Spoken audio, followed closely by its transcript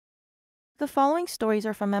The following stories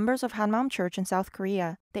are from members of Hanmaum Church in South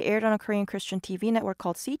Korea. They aired on a Korean Christian TV network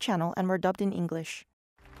called C Channel and were dubbed in English.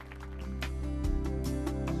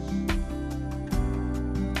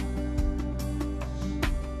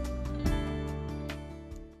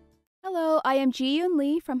 Hello, I am Jiyoon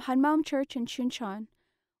Lee from Hanmaum Church in Chuncheon.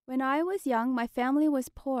 When I was young, my family was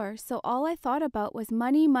poor, so all I thought about was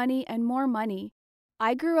money, money, and more money.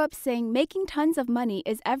 I grew up saying making tons of money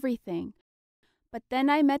is everything. But then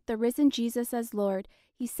I met the risen Jesus as Lord.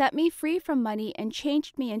 He set me free from money and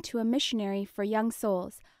changed me into a missionary for young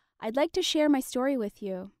souls. I'd like to share my story with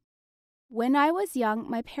you. When I was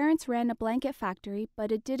young, my parents ran a blanket factory,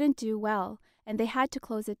 but it didn't do well, and they had to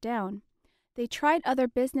close it down. They tried other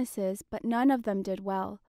businesses, but none of them did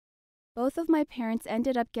well. Both of my parents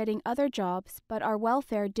ended up getting other jobs, but our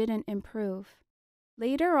welfare didn't improve.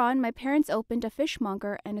 Later on, my parents opened a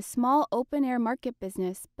fishmonger and a small open-air market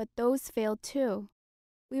business, but those failed too.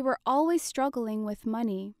 We were always struggling with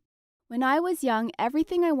money. When I was young,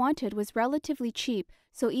 everything I wanted was relatively cheap,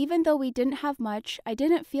 so even though we didn't have much, I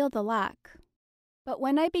didn't feel the lack. But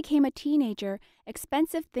when I became a teenager,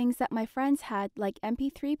 expensive things that my friends had, like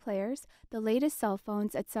MP3 players, the latest cell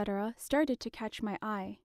phones, etc., started to catch my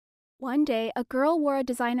eye. One day, a girl wore a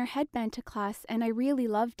designer headband to class, and I really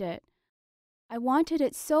loved it. I wanted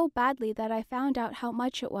it so badly that I found out how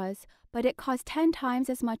much it was, but it cost 10 times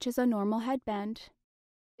as much as a normal headband.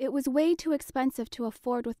 It was way too expensive to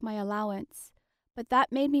afford with my allowance, but that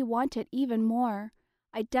made me want it even more.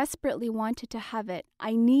 I desperately wanted to have it.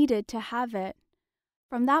 I needed to have it.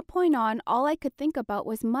 From that point on, all I could think about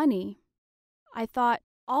was money. I thought,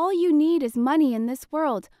 all you need is money in this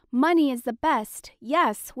world. Money is the best.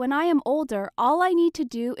 Yes, when I am older, all I need to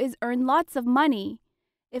do is earn lots of money.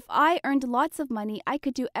 If I earned lots of money, I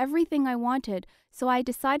could do everything I wanted, so I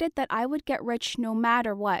decided that I would get rich no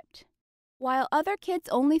matter what. While other kids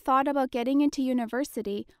only thought about getting into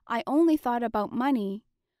university, I only thought about money.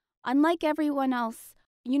 Unlike everyone else,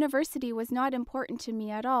 university was not important to me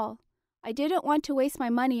at all. I didn't want to waste my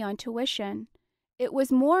money on tuition. It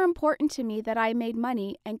was more important to me that I made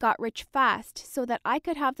money and got rich fast so that I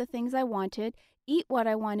could have the things I wanted, eat what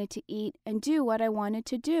I wanted to eat, and do what I wanted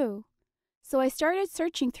to do. So I started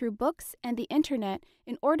searching through books and the internet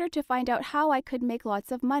in order to find out how I could make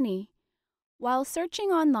lots of money. While searching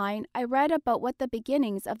online, I read about what the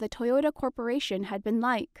beginnings of the Toyota Corporation had been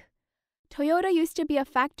like. Toyota used to be a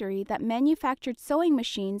factory that manufactured sewing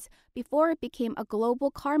machines before it became a global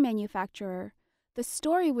car manufacturer. The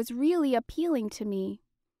story was really appealing to me.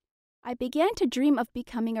 I began to dream of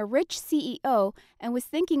becoming a rich CEO and was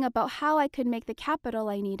thinking about how I could make the capital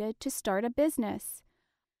I needed to start a business.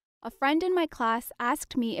 A friend in my class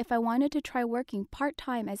asked me if I wanted to try working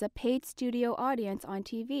part-time as a paid studio audience on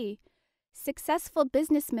TV. Successful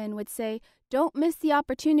businessmen would say, "Don't miss the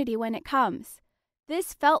opportunity when it comes."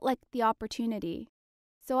 This felt like the opportunity.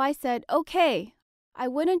 So I said, okay. I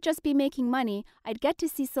wouldn't just be making money, I'd get to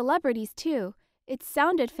see celebrities too. It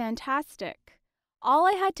sounded fantastic. All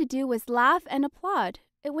I had to do was laugh and applaud.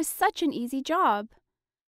 It was such an easy job.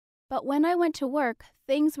 But when I went to work,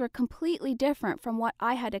 things were completely different from what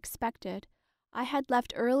I had expected. I had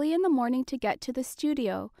left early in the morning to get to the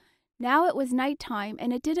studio. Now it was nighttime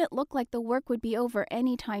and it didn't look like the work would be over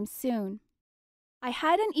anytime soon. I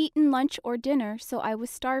hadn't eaten lunch or dinner, so I was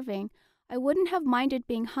starving. I wouldn't have minded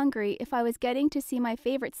being hungry if I was getting to see my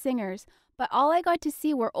favorite singers, but all I got to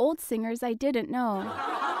see were old singers I didn't know.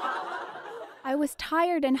 I was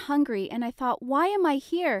tired and hungry, and I thought, why am I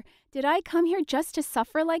here? Did I come here just to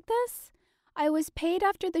suffer like this? I was paid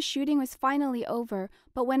after the shooting was finally over,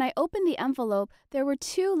 but when I opened the envelope, there were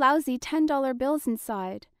 2 lousy $10 bills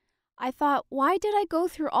inside. I thought, why did I go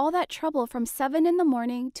through all that trouble from 7 in the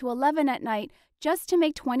morning to 11 at night just to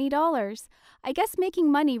make $20? I guess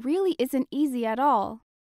making money really isn't easy at all.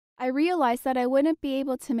 I realized that I wouldn't be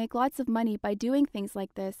able to make lots of money by doing things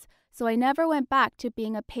like this, so I never went back to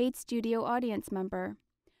being a paid studio audience member.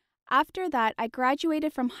 After that, I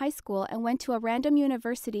graduated from high school and went to a random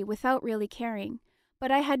university without really caring.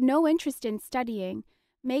 But I had no interest in studying.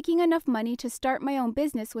 Making enough money to start my own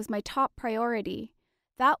business was my top priority.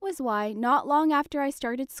 That was why, not long after I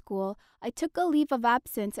started school, I took a leave of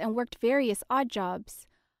absence and worked various odd jobs.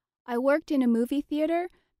 I worked in a movie theater,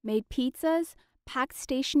 made pizzas, packed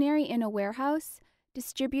stationery in a warehouse,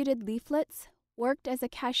 distributed leaflets, worked as a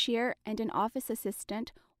cashier and an office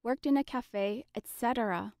assistant, worked in a cafe,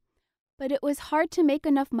 etc. But it was hard to make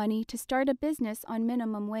enough money to start a business on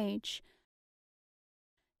minimum wage.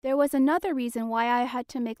 There was another reason why I had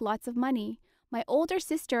to make lots of money. My older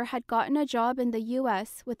sister had gotten a job in the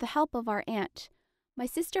U.S. with the help of our aunt. My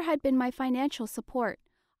sister had been my financial support.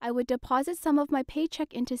 I would deposit some of my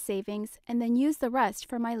paycheck into savings and then use the rest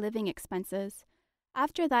for my living expenses.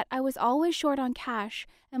 After that, I was always short on cash,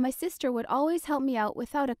 and my sister would always help me out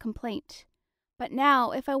without a complaint. But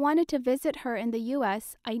now, if I wanted to visit her in the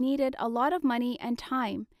US, I needed a lot of money and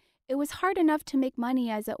time. It was hard enough to make money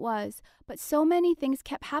as it was, but so many things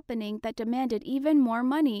kept happening that demanded even more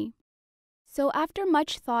money. So after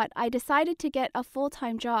much thought, I decided to get a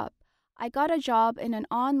full-time job. I got a job in an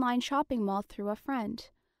online shopping mall through a friend.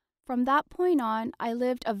 From that point on, I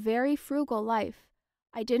lived a very frugal life.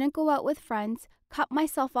 I didn't go out with friends, cut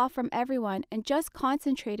myself off from everyone, and just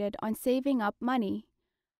concentrated on saving up money.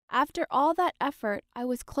 After all that effort, I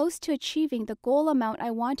was close to achieving the goal amount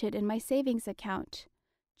I wanted in my savings account.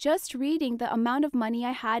 Just reading the amount of money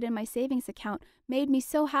I had in my savings account made me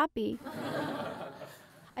so happy.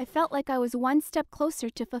 I felt like I was one step closer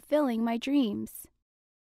to fulfilling my dreams.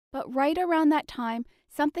 But right around that time,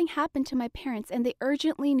 something happened to my parents and they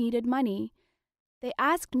urgently needed money. They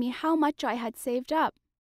asked me how much I had saved up.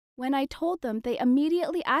 When I told them, they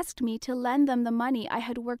immediately asked me to lend them the money I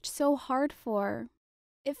had worked so hard for.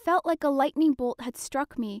 It felt like a lightning bolt had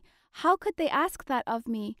struck me. How could they ask that of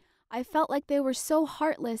me? I felt like they were so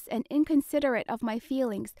heartless and inconsiderate of my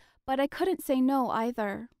feelings, but I couldn't say no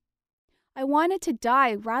either. I wanted to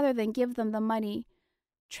die rather than give them the money.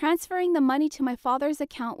 Transferring the money to my father's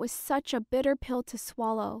account was such a bitter pill to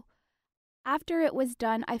swallow. After it was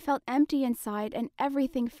done, I felt empty inside and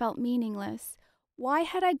everything felt meaningless. Why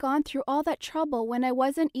had I gone through all that trouble when I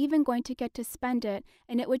wasn't even going to get to spend it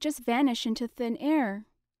and it would just vanish into thin air?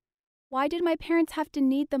 Why did my parents have to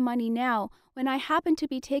need the money now when I happened to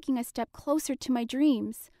be taking a step closer to my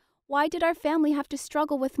dreams? Why did our family have to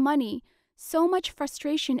struggle with money? So much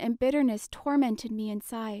frustration and bitterness tormented me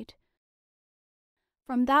inside.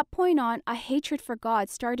 From that point on, a hatred for God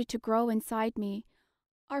started to grow inside me.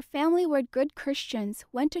 Our family were good Christians,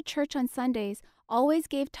 went to church on Sundays, always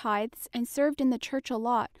gave tithes, and served in the church a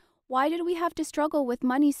lot. Why did we have to struggle with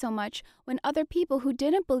money so much when other people who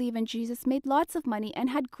didn't believe in Jesus made lots of money and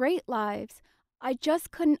had great lives? I just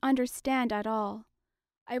couldn't understand at all.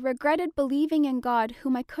 I regretted believing in God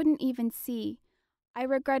whom I couldn't even see. I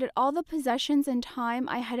regretted all the possessions and time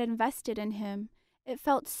I had invested in Him. It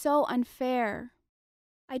felt so unfair.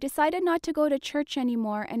 I decided not to go to church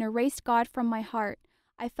anymore and erased God from my heart.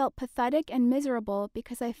 I felt pathetic and miserable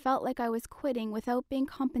because I felt like I was quitting without being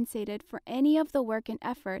compensated for any of the work and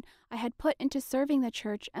effort I had put into serving the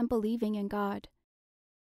church and believing in God.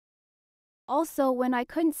 Also, when I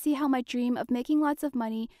couldn't see how my dream of making lots of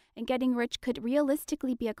money and getting rich could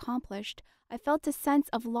realistically be accomplished, I felt a sense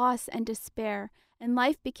of loss and despair, and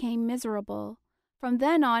life became miserable. From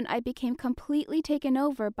then on, I became completely taken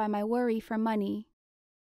over by my worry for money.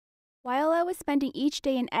 While I was spending each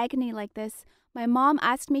day in agony like this, my mom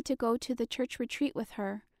asked me to go to the church retreat with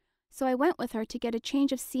her. So I went with her to get a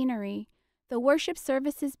change of scenery. The worship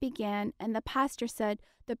services began, and the pastor said,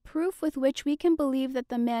 "The proof with which we can believe that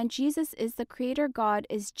the man Jesus is the Creator God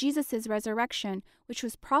is Jesus' resurrection, which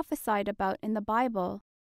was prophesied about in the Bible."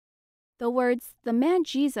 The words, "the man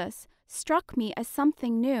Jesus," struck me as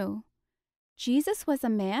something new. Jesus was a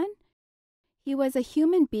man? He was a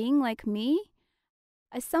human being like me?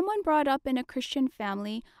 As someone brought up in a Christian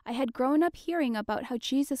family, I had grown up hearing about how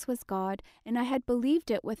Jesus was God, and I had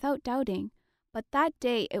believed it without doubting. But that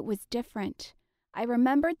day it was different. I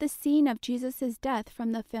remembered the scene of Jesus' death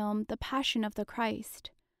from the film The Passion of the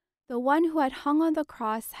Christ. The one who had hung on the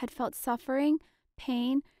cross had felt suffering,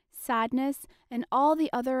 pain, sadness, and all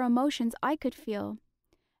the other emotions I could feel.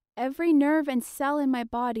 Every nerve and cell in my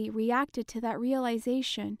body reacted to that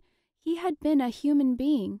realization. He had been a human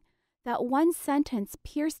being. That one sentence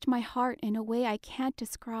pierced my heart in a way I can't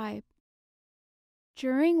describe.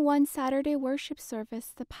 During one Saturday worship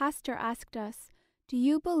service, the pastor asked us, "Do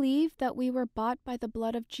you believe that we were bought by the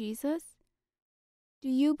blood of Jesus? Do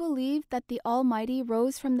you believe that the Almighty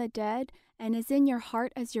rose from the dead and is in your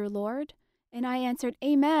heart as your Lord?" And I answered,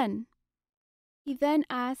 "Amen." He then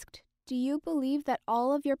asked, "Do you believe that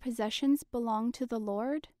all of your possessions belong to the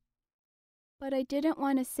Lord?" But I didn't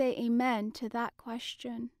want to say amen to that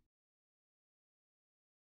question.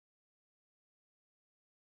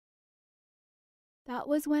 That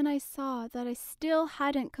was when I saw that I still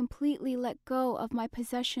hadn't completely let go of my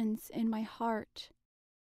possessions in my heart.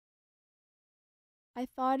 I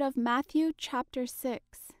thought of Matthew chapter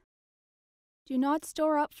 6. "Do not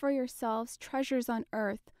store up for yourselves treasures on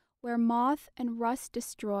earth, where moth and rust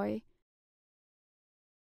destroy,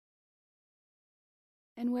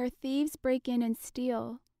 and where thieves break in and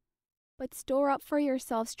steal. But store up for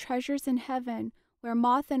yourselves treasures in heaven, where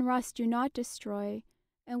moth and rust do not destroy,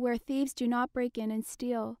 and where thieves do not break in and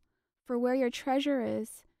steal. For where your treasure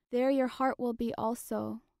is, there your heart will be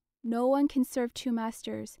also. No one can serve two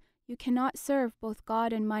masters. You cannot serve both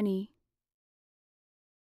God and money.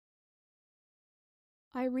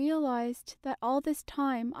 I realized that all this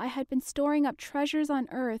time I had been storing up treasures on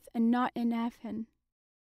earth and not in heaven.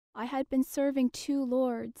 I had been serving two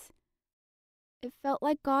lords. It felt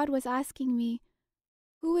like God was asking me,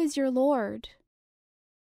 "Who is your Lord?"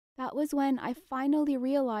 That was when I finally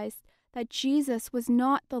realized that Jesus was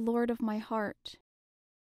not the Lord of my heart.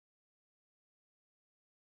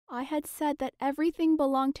 I had said that everything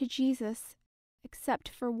belonged to Jesus except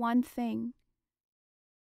for one thing,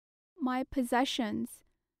 my possessions.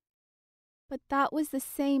 But that was the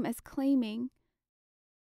same as claiming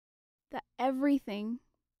that everything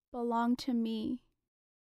belonged to me.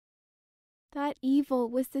 That evil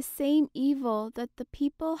was the same evil that the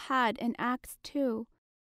people had in Acts 2,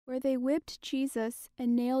 where they whipped Jesus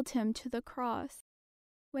and nailed him to the cross.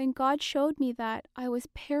 When God showed me that, I was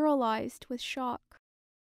paralyzed with shock.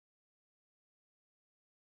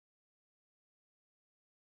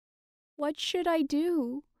 What should I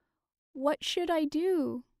do? What should I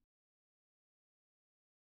do?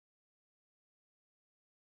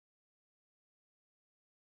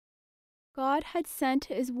 God had sent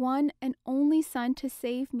his one and only Son to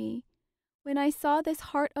save me. When I saw this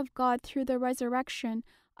heart of God through the resurrection,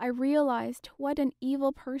 I realized what an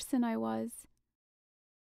evil person I was.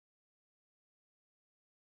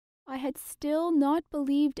 I had still not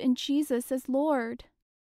believed in Jesus as Lord.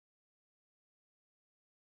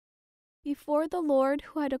 Before the Lord,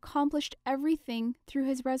 who had accomplished everything through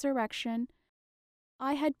his resurrection,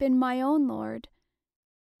 I had been my own Lord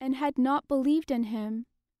and had not believed in him,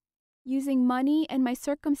 using money and my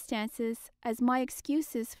circumstances as my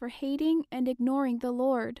excuses for hating and ignoring the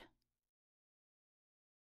Lord.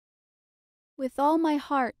 With all my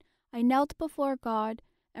heart, I knelt before God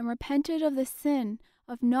and repented of the sin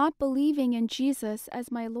of not believing in Jesus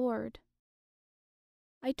as my Lord.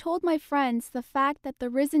 I told my friends the fact that the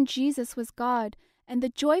risen Jesus was God and the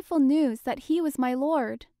joyful news that he was my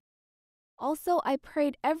Lord. Also, I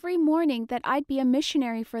prayed every morning that I'd be a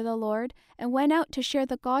missionary for the Lord and went out to share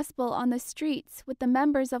the gospel on the streets with the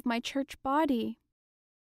members of my church body.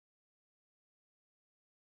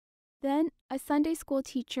 Then, a Sunday school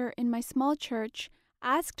teacher in my small church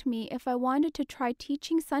asked me if I wanted to try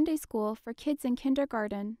teaching Sunday school for kids in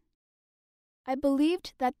kindergarten. I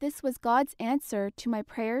believed that this was God's answer to my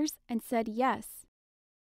prayers and said yes.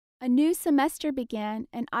 A new semester began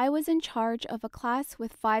and I was in charge of a class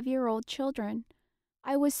with 5-year-old children.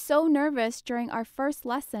 I was so nervous during our first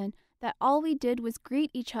lesson that all we did was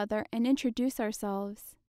greet each other and introduce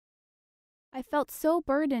ourselves. I felt so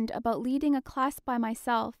burdened about leading a class by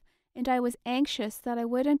myself, and I was anxious that I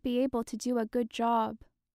wouldn't be able to do a good job.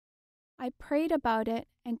 I prayed about it,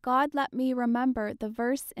 and God let me remember the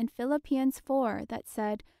verse in Philippians 4 that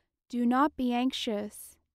said, "Do not be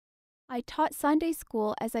anxious." I taught Sunday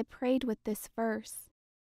school as I prayed with this verse.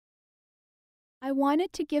 I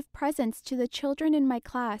wanted to give presents to the children in my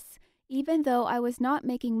class, even though I was not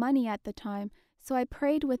making money at the time, so I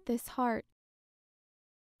prayed with this heart.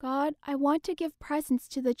 God, I want to give presents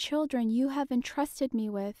to the children you have entrusted me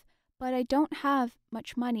with, but I don't have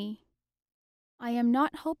much money. I am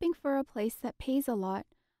not hoping for a place that pays a lot.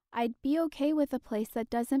 I'd be okay with a place that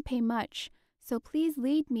doesn't pay much, so please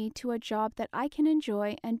lead me to a job that I can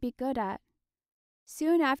enjoy and be good at.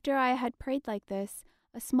 Soon after I had prayed like this,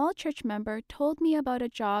 a small church member told me about a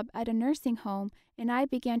job at a nursing home, and I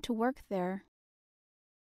began to work there.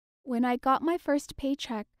 When I got my first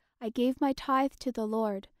paycheck, I gave my tithe to the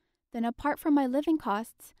Lord. Then, apart from my living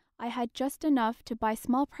costs, I had just enough to buy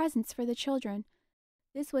small presents for the children.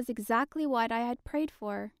 This was exactly what I had prayed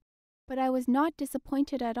for. But I was not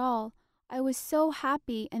disappointed at all. I was so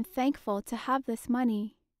happy and thankful to have this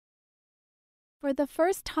money. For the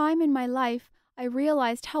first time in my life, I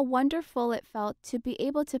realized how wonderful it felt to be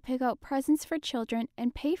able to pick out presents for children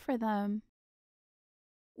and pay for them.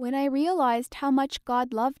 When I realized how much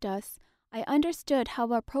God loved us, I understood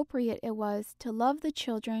how appropriate it was to love the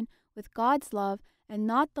children with God's love and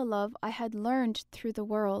not the love I had learned through the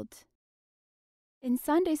world. In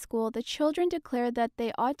Sunday school, the children declared that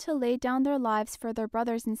they ought to lay down their lives for their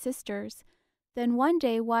brothers and sisters. Then one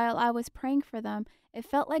day, while I was praying for them, it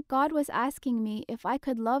felt like God was asking me if I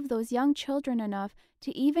could love those young children enough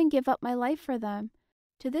to even give up my life for them.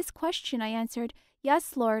 To this question, I answered,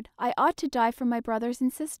 "Yes, Lord, I ought to die for my brothers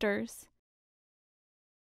and sisters."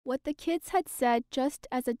 What the kids had said just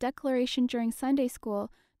as a declaration during Sunday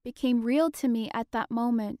school became real to me at that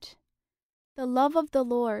moment. The love of the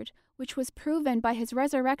Lord, which was proven by his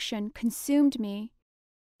resurrection, consumed me.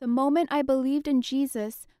 The moment I believed in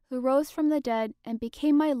Jesus, who rose from the dead and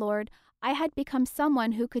became my Lord, I had become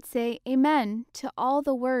someone who could say Amen to all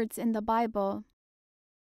the words in the Bible.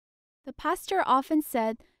 The pastor often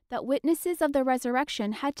said that witnesses of the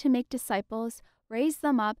resurrection had to make disciples, raise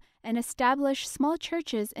them up, and establish small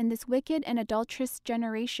churches in this wicked and adulterous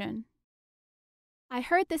generation. I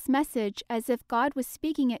heard this message as if God was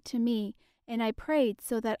speaking it to me, and I prayed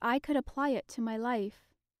so that I could apply it to my life.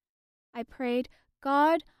 I prayed,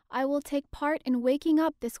 God, I will take part in waking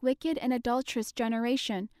up this wicked and adulterous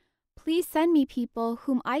generation. Please send me people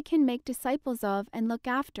whom I can make disciples of and look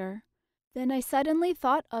after. Then I suddenly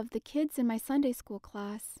thought of the kids in my Sunday school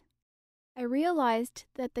class. I realized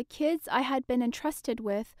that the kids I had been entrusted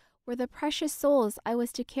with were the precious souls I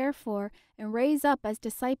was to care for and raise up as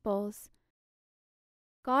disciples.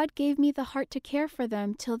 God gave me the heart to care for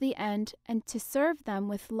them till the end and to serve them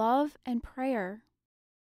with love and prayer.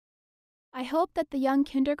 I hope that the young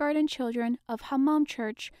kindergarten children of Hanmaum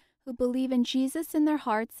Church who believe in Jesus in their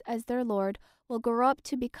hearts as their Lord will grow up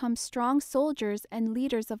to become strong soldiers and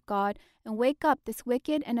leaders of God and wake up this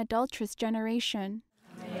wicked and adulterous generation.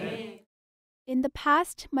 Amen. In the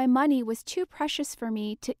past, my money was too precious for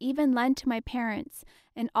me to even lend to my parents,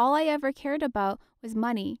 and all I ever cared about was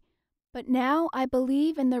money. But now I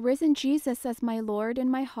believe in the risen Jesus as my Lord in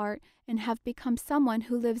my heart and have become someone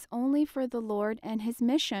who lives only for the Lord and His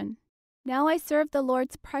mission. Now I serve the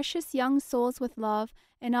Lord's precious young souls with love,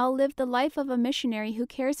 and I'll live the life of a missionary who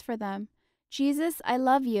cares for them. Jesus, I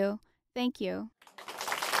love you. Thank you.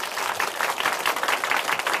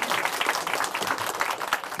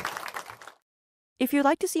 If you'd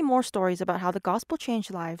like to see more stories about how the gospel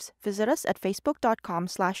changed lives, visit us at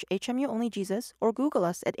facebook.com/HMUOnlyJesus or Google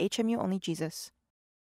us at HMU Only Jesus.